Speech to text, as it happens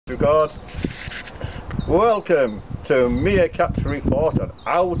God. Welcome to MEERKAT's report on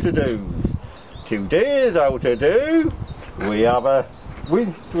how to do's. Today's how to do, we have a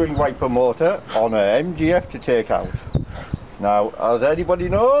windscreen wiper motor on an MGF to take out. Now, as anybody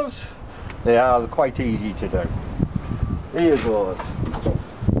knows, they are quite easy to do. Here goes.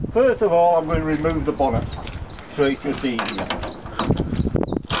 First of all, I'm going to remove the bonnet, so it's just easier.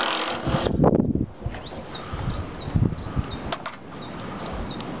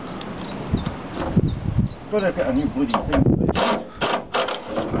 Gotta get a new bloody thing for this.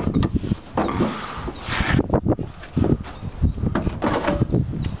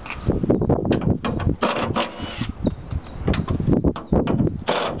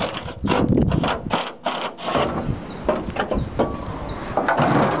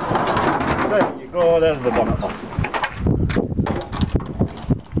 There you go, there's the bonnet off.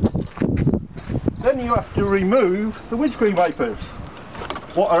 Then you have to remove the windscreen wipers,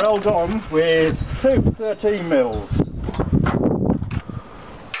 what are held on with two 13 mils.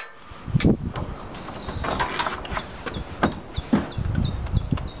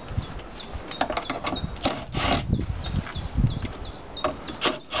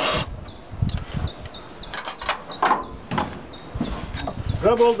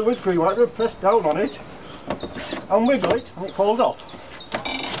 Grab hold of the windscreen wiper, press down on it and wiggle it and it falls off.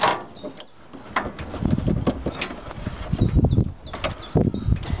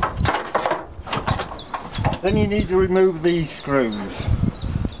 Then you need to remove these screws.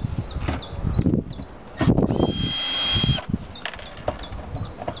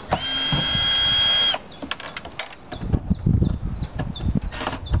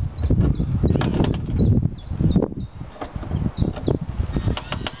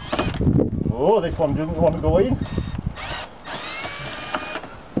 Oh, this one doesn't want to go in.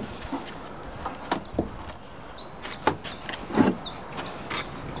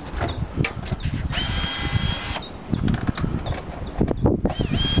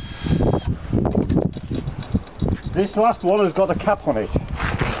 This last one has got a cap on it.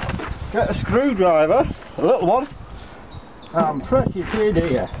 Get a screwdriver, a little one, and press it in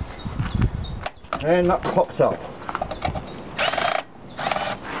here. And that pops up.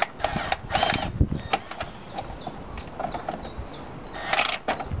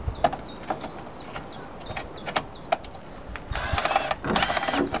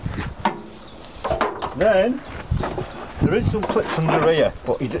 Then there is some clips under here,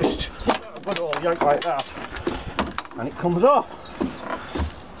 but you just put it all yank like that and it comes off.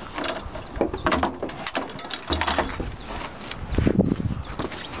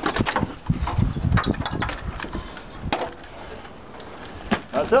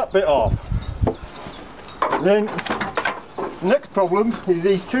 That's that bit off. Then the next problem is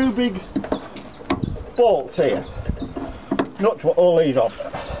these two big bolts here. Nuts what all these off.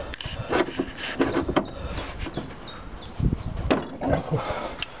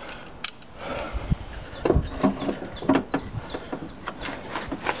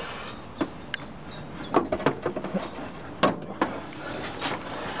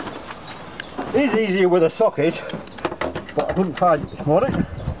 It is easier with a socket, but I couldn't find it this morning.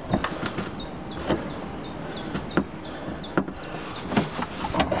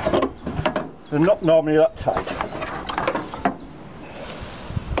 They're not normally that tight.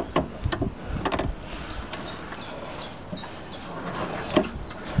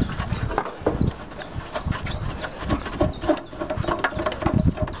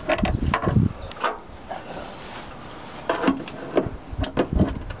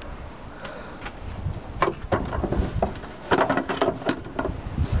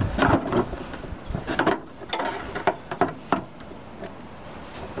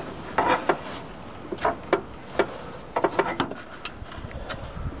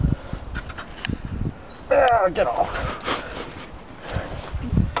 Get off.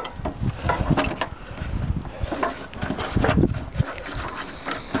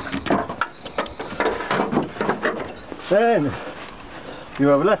 Then you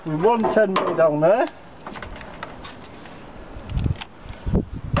have left with one 10 mil down there.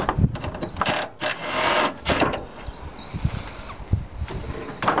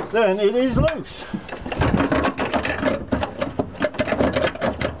 Then it is loose.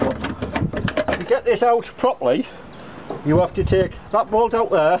 To get this out properly, you have to take that bolt out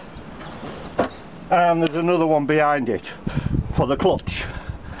there, and there's another one behind it for the clutch,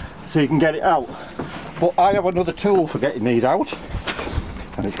 so you can get it out. But I have another tool for getting these out,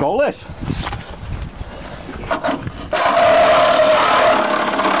 and it's called this.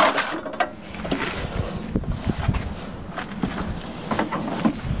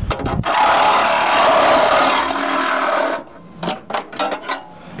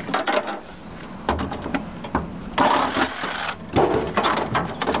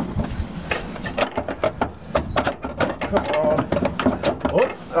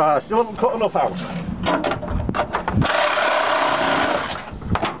 Ah, still haven't cut enough out.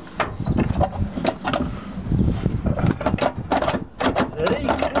 See?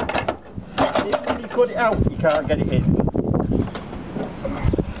 Even if you cut it out, you can't get it in.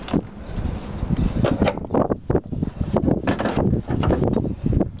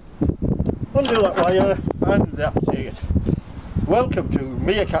 Undo that wire and that's it. Welcome to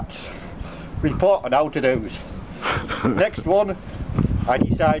MEERKAT's report on how to do's. Next one, I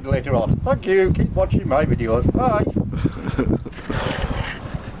decide later on. Thank you, keep watching my videos. Bye.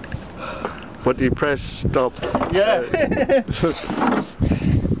 What do you press? Stop. Yeah.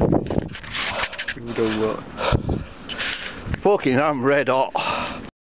 You know what? Fucking I'm red hot.